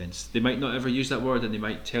defense. They might not ever use that word, and they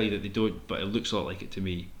might tell you that they don't, but it looks a lot like it to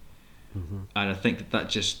me. Mm-hmm. And I think that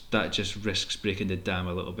just risks breaking the dam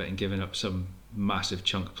a little bit and giving up some massive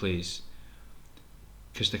chunk plays.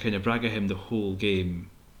 Because to kind of brag at him the whole game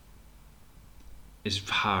is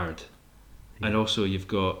hard, and also you've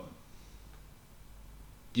got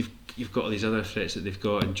all these other threats that they've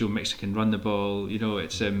got, and Joe Mixon can run the ball. You know,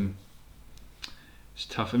 it's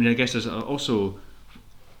tough. I mean, I guess there's also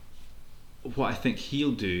what I think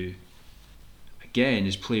he'll do again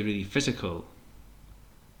is play really physical,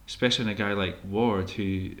 especially in a guy like Ward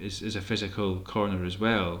who is a physical corner as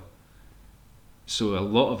well. So a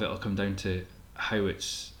lot of it will come down to how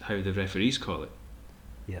the referees call it.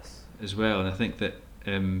 Yes. As well, and I think that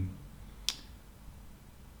the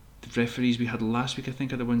referees we had last week, I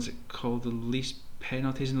think, are the ones that called the least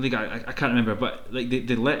penalties in the league. I can't remember, but like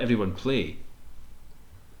they let everyone play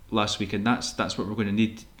last week, and that's what we're going to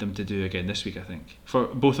need them to do again this week, I think, for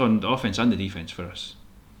both on the offense and the defense for us.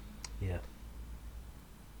 Yeah,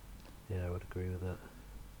 I would agree with that.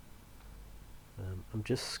 I'm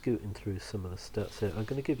just scooting through some of the stats here. I'm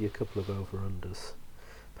going to give you a couple of over-unders.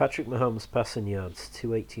 Patrick Mahomes passing yards,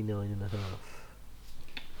 289.5.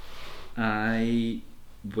 I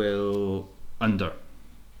will under.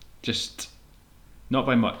 Just not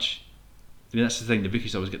by much. I mean, that's the thing, the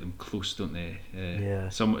bookies always get them close, don't they? Yeah.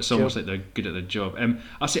 It's almost like they're good at their job.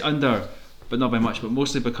 I'll say under, but not by much, but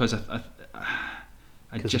mostly because I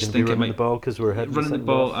just think it might the ball because we're ahead running the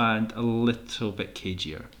ball and a little bit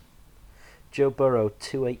cagier. Joe Burrow,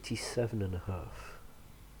 287.5.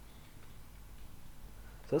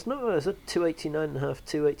 So it's not, is it 289.5,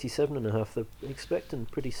 287.5? They're expecting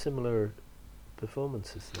pretty similar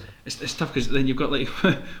performances there. It's tough because then you've got like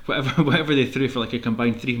whatever they threw for like a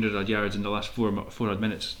combined 300 odd yards in the last four odd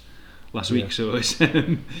minutes last week. So it's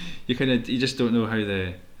you just don't know how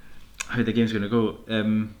the game's going to go.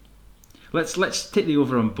 Let's take the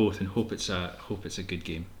over on both and hope it's a good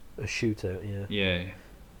game. A shootout, yeah. Yeah.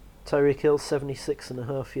 Tyreek Hill,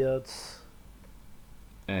 76.5 yards.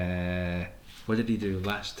 What did he do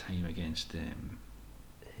last time against them?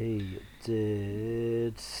 He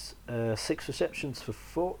did 6 receptions for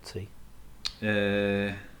 40.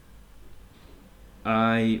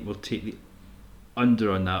 I will take the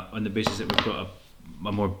under on that on the basis that we've got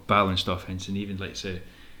a more balanced offense, and even like say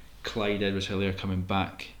Clyde Edwards-Helaire coming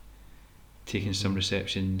back, taking some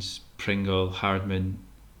receptions. Pringle, Hardman.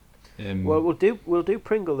 Well, we'll do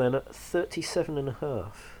Pringle then at 37.5.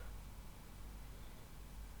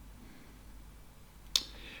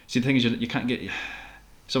 See, the thing is, you can't get.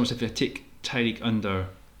 It's almost if you take Tyreek under,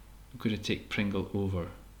 I'm going to take Pringle over.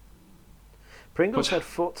 Pringle's had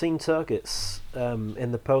 14 targets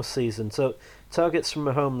in the postseason. So targets from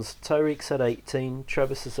Mahomes, Tyreek's had 18,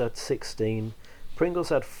 Travis has had 16, Pringle's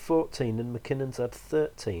had 14, and McKinnon's had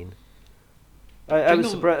 13. I was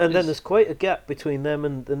surprised, and then there's quite a gap between them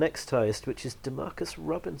and the next highest, which is Demarcus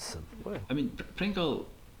Robinson. Wow. I mean, Pringle,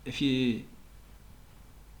 if you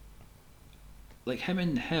like him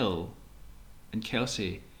and Hill and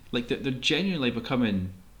Kelsey, like they're genuinely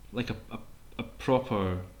becoming like a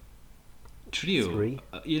proper trio. Three.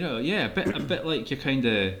 A bit like your kind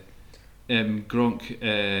of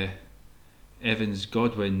Gronk, Evans,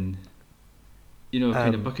 Godwin,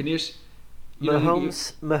 kind of Buccaneers.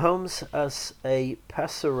 Mahomes has a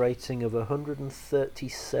passer rating of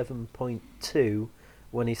 137.2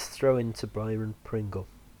 when he's throwing to Byron Pringle.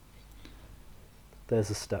 There's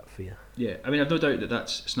a stat for you. Yeah, I mean, I've no doubt that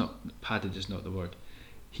it's not padded is not the word.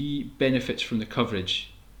 He benefits from the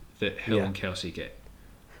coverage that Hill Yeah. and Kelsey get.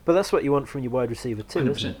 But that's what you want from your wide receiver too,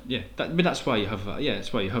 100%. isn't it? Yeah, that's why you have.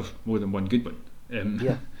 That's why you have more than one good one.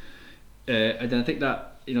 Yeah. And I think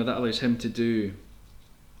that that allows him to do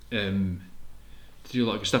a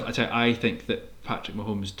lot of good stuff. I think that Patrick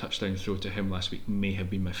Mahomes' touchdown throw to him last week may have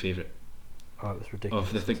been my favourite Oh, it was ridiculous.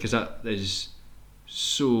 of the thing, because that is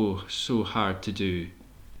so hard to do,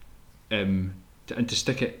 and to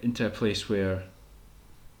stick it into a place where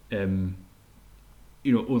only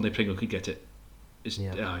Pringle could get it is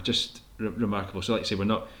just remarkable. So like I say,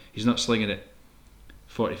 he's not slinging it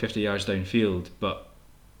 40-50 yards downfield, but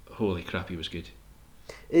holy crap, he was good.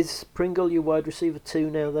 Is Pringle your wide receiver 2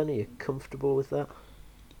 now then? Are you comfortable with that?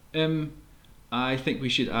 I think we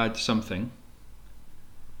should add something.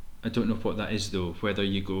 I don't know what that is though, whether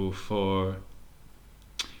you go for...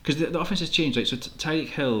 Because the offense has changed, right? So Tyreek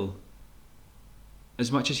Hill,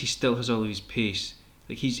 as much as he still has all of his pace,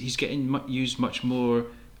 like he's getting used much more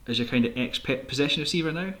as a kind of possession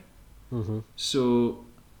receiver now. Mm-hmm. So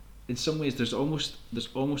in some ways there's almost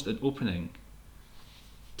an opening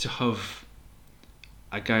to have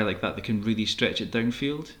a guy like that can really stretch it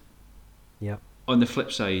downfield. Yeah. On the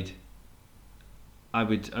flip side, I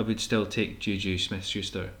would still take Juju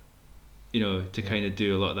Smith-Schuster, to kind of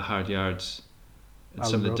do a lot of the hard yards and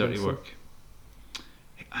some of the dirty work.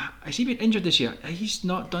 Has he been injured this year? He's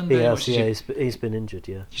not done very much. He's been injured,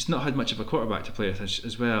 yeah. He's not had much of a quarterback to play with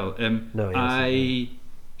as well. No, he hasn't, I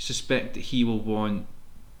suspect that he will want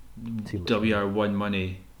WR1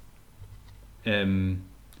 money. I'm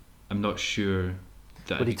not sure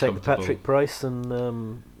that Would he take the Patrick Price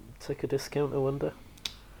and take a discount, I wonder?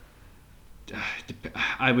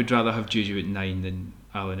 I would rather have Juju at 9 than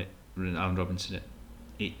Allen Robinson at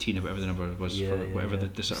 18 or whatever the number was the sort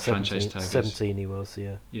of 17, franchise tag 17 he was,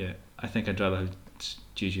 yeah. Yeah, I think I'd rather have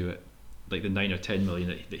Juju at like the 9 or 10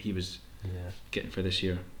 million that he was getting for this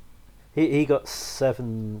year. He got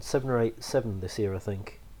 7 or 8 this year, I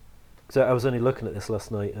think. So I was only looking at this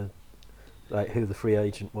last night, like who the free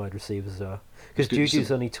agent wide receivers are, because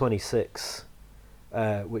Juju's only 26,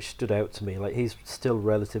 which stood out to me. Like he's still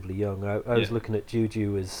relatively young. I was looking at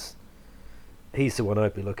Juju as he's the one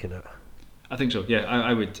I'd be looking at. I think so. Yeah,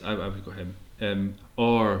 I would go him,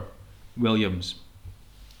 or Williams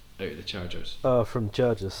out of the Chargers. Oh, from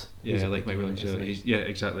Chargers. Yeah, I like Mike Williams. Yeah,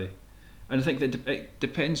 exactly. And I think that it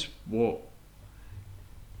depends what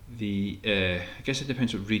I guess it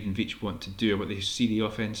depends what Reid and Veach want to do, or what they see the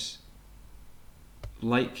offense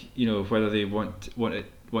like. Whether they want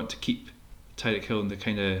to keep Tyreek Hill in the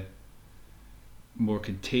kind of more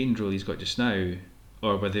contained role he's got just now,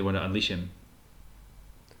 or whether they want to unleash him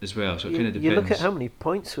as well. So it kind of depends. You look at how many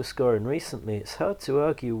points we're scoring recently. It's hard to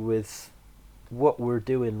argue with what we're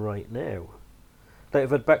doing right now. Like, we've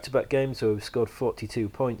had back-to-back games where we've scored 42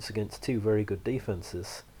 points against two very good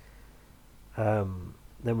defences. Then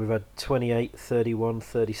we've had 28, 31,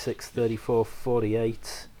 36, 34,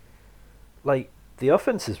 48. Like, the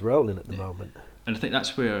offence is rolling at the moment. And I think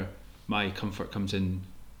that's where my comfort comes in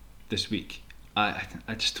this week. I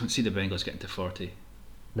just don't see the Bengals getting to 40.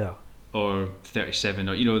 No. Or 37,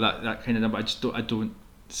 or that kind of number. I don't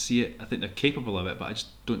see it. I think they're capable of it, but I just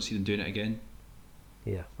don't see them doing it again.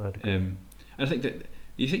 Yeah, I'd agree. And I think that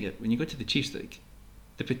when you go to the Chiefs, like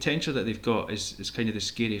the potential that they've got is kind of the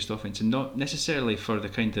scariest offense, and not necessarily for the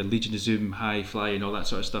kind of Legion of Zoom, high fly, and all that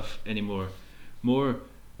sort of stuff anymore. More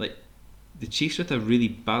like the Chiefs with a really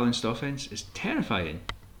balanced offense is terrifying.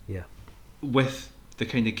 Yeah. With the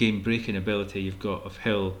kind of game breaking ability you've got of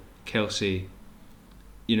Hill, Kelsey,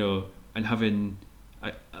 and having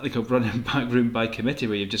like a running back room by committee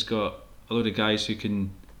where you've just got a load of guys who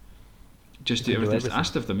can just do everything that's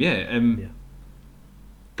asked of them.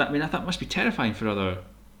 That must be terrifying for other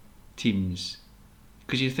teams,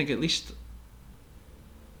 because you think at least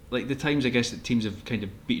like the times I guess that teams have kind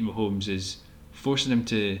of beaten Mahomes is forcing him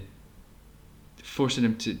to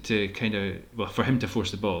kind of, well, for him to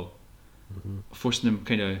force the ball, forcing him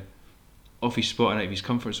kind of off his spot and out of his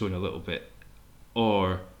comfort zone a little bit,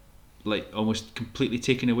 or like almost completely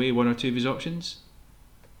taking away one or two of his options.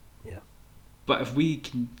 Yeah. But if we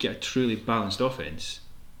can get a truly balanced offense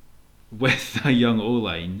with a young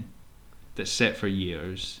O-line that's set for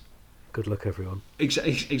years, good luck everyone.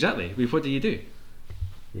 Exactly. What do you do?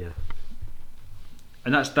 Yeah.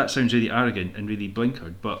 And that sounds really arrogant and really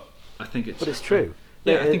blinkered, but I think it's. But it's true.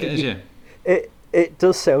 Yeah, I think it is. Yeah. It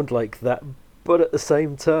does sound like that, but at the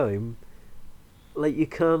same time, like, you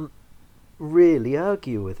can't really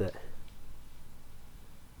argue with it.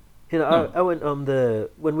 You know, No. I went on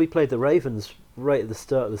when we played the Ravens right at the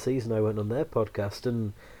start of the season. I went on their podcast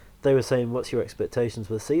and they were saying, "What's your expectations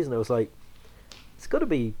for the season?" I was like, "It's got to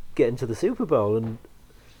be getting to the Super Bowl." And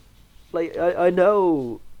like I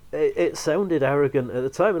know it sounded arrogant at the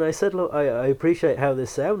time, and I said, "Look, I appreciate how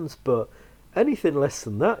this sounds, but anything less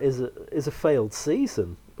than that is a failed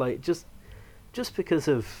season. Like just because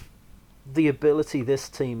of the ability this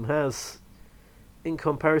team has in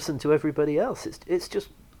comparison to everybody else, it's just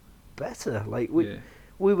better. Like we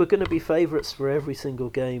were going to be favourites for every single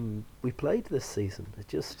game we played this season. It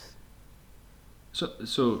just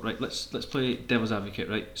So right, let's play devil's advocate,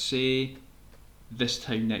 right? Say this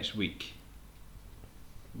time next week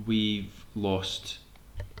we've lost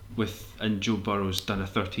and Joe Burrow's done a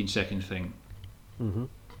 13-second thing. mm-hmm.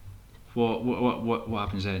 What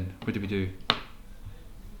happens then? What do we do?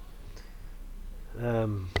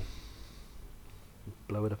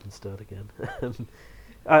 Blow it up and start again.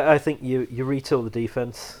 I think you retool the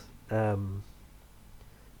defense,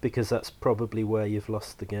 because that's probably where you've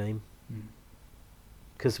lost the game.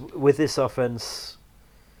 Because with this offense,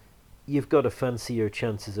 you've got to fancy your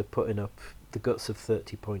chances of putting up the guts of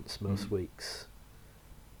 30 points most weeks.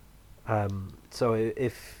 So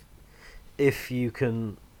if you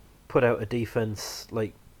can put out a defense,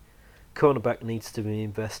 like cornerback needs to be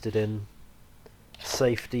invested in,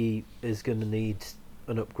 safety is going to need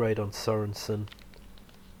an upgrade on Sorensen.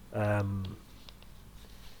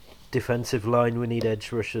 Defensive line, we need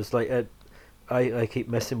edge rushers. Like I keep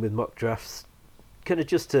messing with mock drafts, kind of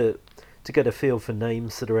just to get a feel for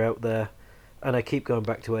names that are out there, and I keep going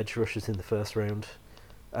back to edge rushers in the first round,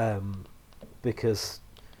 because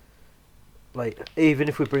like even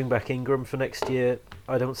if we bring back Ingram for next year,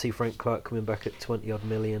 I don't see Frank Clark coming back at 20-odd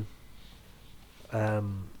million.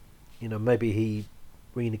 You know, maybe he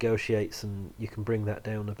renegotiates and you can bring that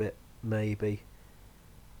down a bit, maybe.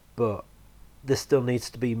 But there still needs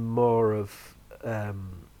to be more of a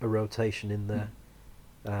rotation in there.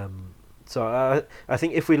 So I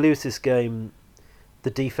think if we lose this game, the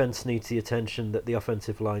defense needs the attention that the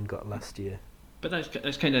offensive line got last year. But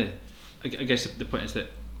that's kind of, I guess the point is that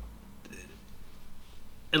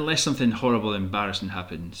unless something horrible, embarrassing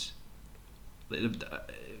happens,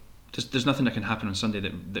 there's nothing that can happen on Sunday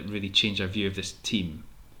that really change our view of this team.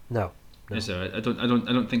 No. Is there? I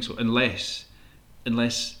don't think so. Unless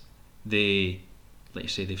they, like you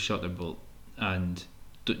say, they've shot their bolt and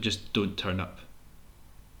just don't turn up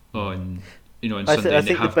on Sunday. I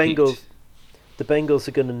think the Bengals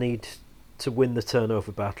are going to need to win the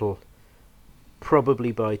turnover battle,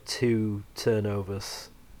 probably by 2 turnovers,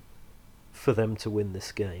 for them to win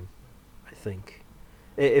this game. I think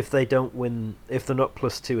if they don't win, if they're not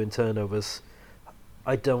 +2 in turnovers,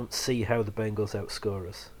 I don't see how the Bengals outscore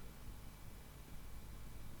us,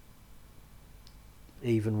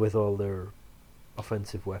 even with all their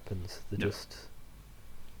offensive weapons. They're just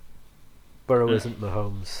Burrow isn't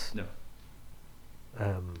Mahomes. No.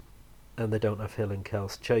 And they don't have Hill and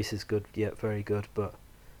Kels. Chase is good, very good, but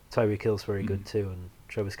Tyreek Hill's very good too, and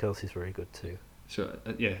Travis Kelce's very good too. So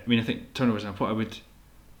I mean, I think turnovers. And what I would,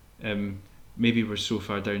 maybe we're so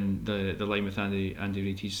far down the line with Andy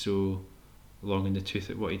Reid. He's so long in the tooth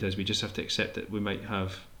at what he does. We just have to accept that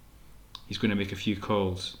he's going to make a few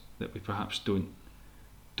calls that we perhaps don't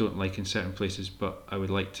like in certain places. But I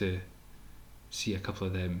would like to see a couple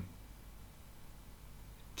of them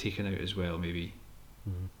taken out as well, maybe.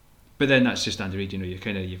 But then that's just Andy Reid. You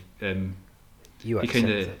accept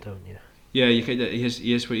that, don't you? Yeah, you kind of. He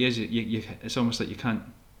is what he is. It's almost like you can't.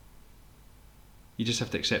 You just have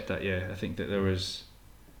to accept that. Yeah, I think that there was.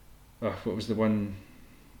 What was the one?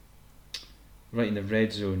 Right in the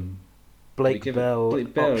red zone. Blake Bell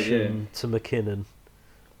option yeah. to McKinnon.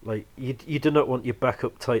 Like you do not want your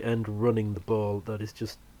backup tight end running the ball. That is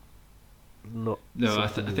just not. No, I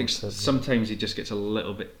think sometimes he just gets a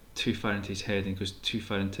little bit too far into his head and goes too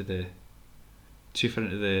far into the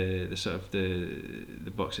sort of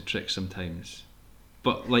the box of tricks sometimes.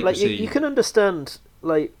 But like you can understand,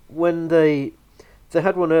 like when they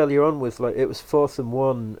had one earlier on with, like, it was 4th and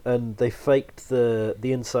 1 and they faked the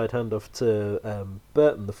inside handoff to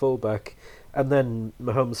Burton, the fullback, and then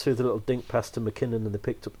Mahomes threw the little dink pass to McKinnon and they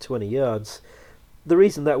picked up 20 yards. The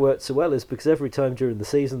reason that worked so well is because every time during the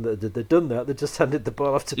season that they'd done that, they just handed the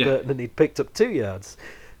ball off to Burton and he'd picked up 2 yards.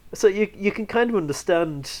 So you can kind of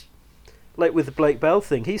understand, like with the Blake Bell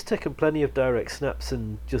thing, he's taken plenty of direct snaps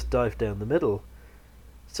and just dived down the middle.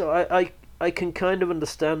 So I can kind of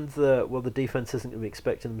understand the defense isn't going to be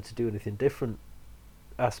expecting them to do anything different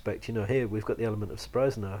aspect. Here we've got the element of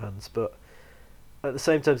surprise in our hands, but at the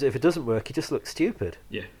same time, if it doesn't work, he just looks stupid.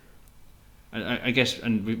 Yeah, I guess,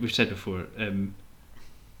 and we've said before,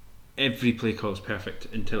 every play call is perfect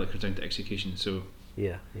until it comes down to execution. So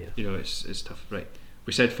Yeah. it's tough. Right,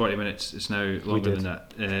 we said 40 minutes. It's now longer than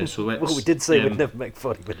that. So let's. Well, we did say we'd never make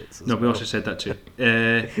 40 minutes. No, we also said that too.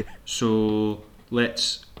 So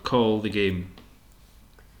let's call the game.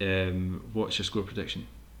 What's your score prediction?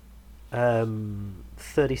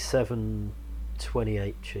 37-28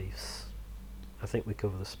 Chiefs. I think we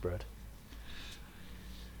cover the spread.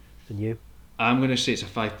 And you? I'm going to say it's a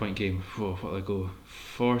 5-point game. Whoa, what'll I go?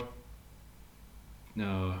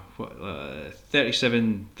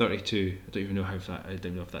 37-32. I don't even know how that. I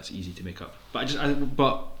don't know if that's easy to make up. But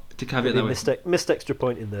but to caveat that with, missed extra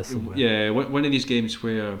point in there somewhere. Yeah, one of these games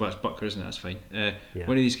where it's Butker, isn't it? That's fine. One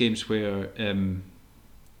of these games where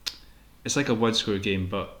it's like a one-score game,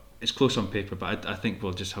 but it's close on paper. But I think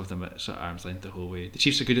we'll just have them at sort of arm's length the whole way. The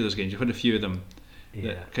Chiefs are good at those games. You've had a few of them.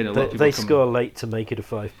 Yeah, kind of they score late to make it a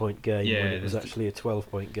 5-point game Yeah, when it was actually a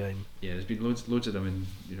 12-point game. Yeah, there's been loads of them, and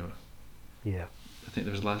Yeah. I think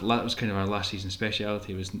there was that was kind of our last season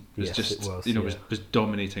speciality was Yes, just it was, was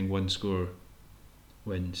dominating one score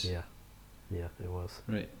wins. Yeah, it was.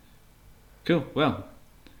 Right. Cool. Well,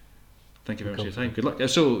 thank you very much for your time. Good luck.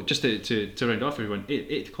 So just to round off, everyone,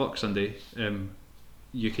 8 o'clock Sunday,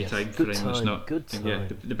 UK time for anyone who's not. Good time. Yeah,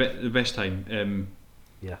 the best time.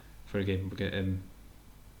 Yeah. For a game,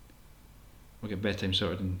 we'll get bedtime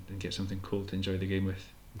sorted and get something cool to enjoy the game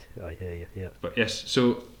with. I hear you. Yeah. But yes,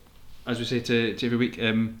 so as we say to every week,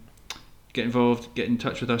 get involved, get in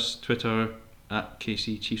touch with us. Twitter at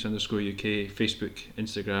KC_Chiefs_UK, Facebook,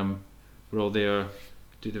 Instagram, we're all there.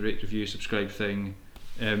 Do the rate, review, subscribe thing.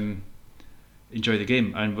 Enjoy the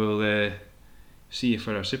game, and we'll see you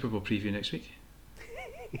for our Super Bowl preview next week.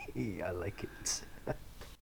 I like it.